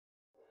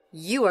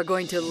You are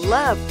going to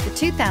love the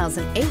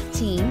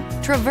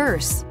 2018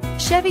 Traverse.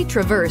 Chevy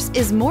Traverse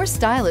is more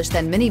stylish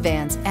than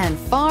minivans and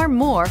far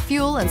more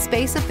fuel and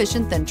space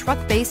efficient than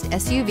truck-based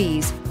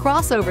SUVs.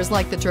 Crossovers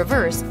like the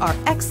Traverse are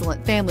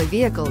excellent family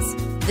vehicles.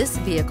 This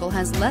vehicle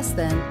has less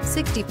than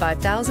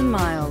 65,000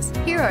 miles.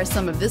 Here are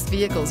some of this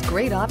vehicle's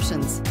great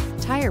options: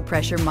 tire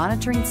pressure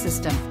monitoring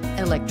system,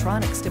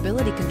 electronic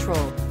stability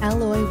control,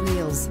 alloy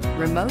wheels,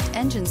 remote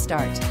engine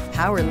start,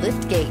 power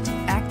lift gate,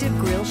 active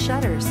grille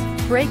shutters,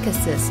 brake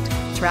assist,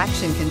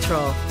 traction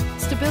control,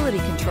 stability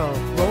control,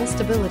 roll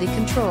stability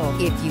control.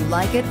 If you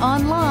like it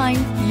online,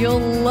 you'll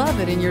love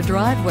it in your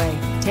driveway.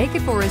 Take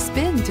it for a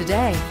spin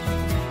today.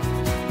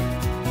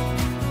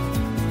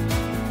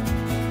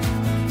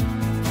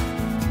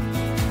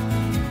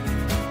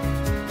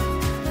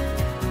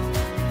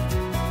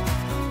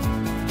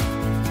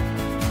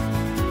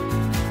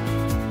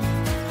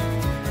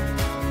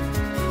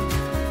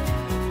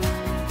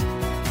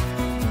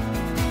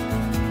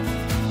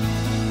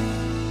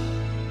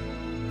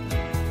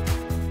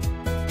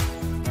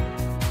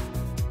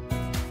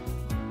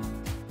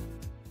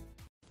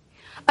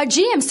 A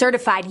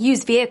GM-certified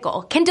used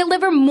vehicle can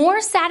deliver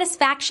more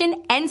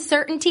satisfaction and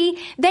certainty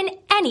than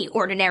any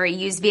ordinary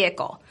used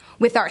vehicle.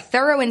 With our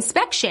thorough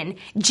inspection,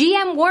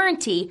 GM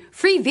warranty,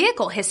 free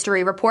vehicle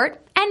history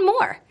report, and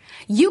more.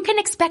 You can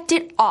expect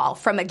it all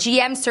from a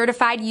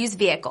GM-certified used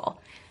vehicle.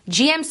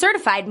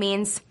 GM-certified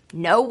means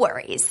no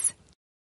worries.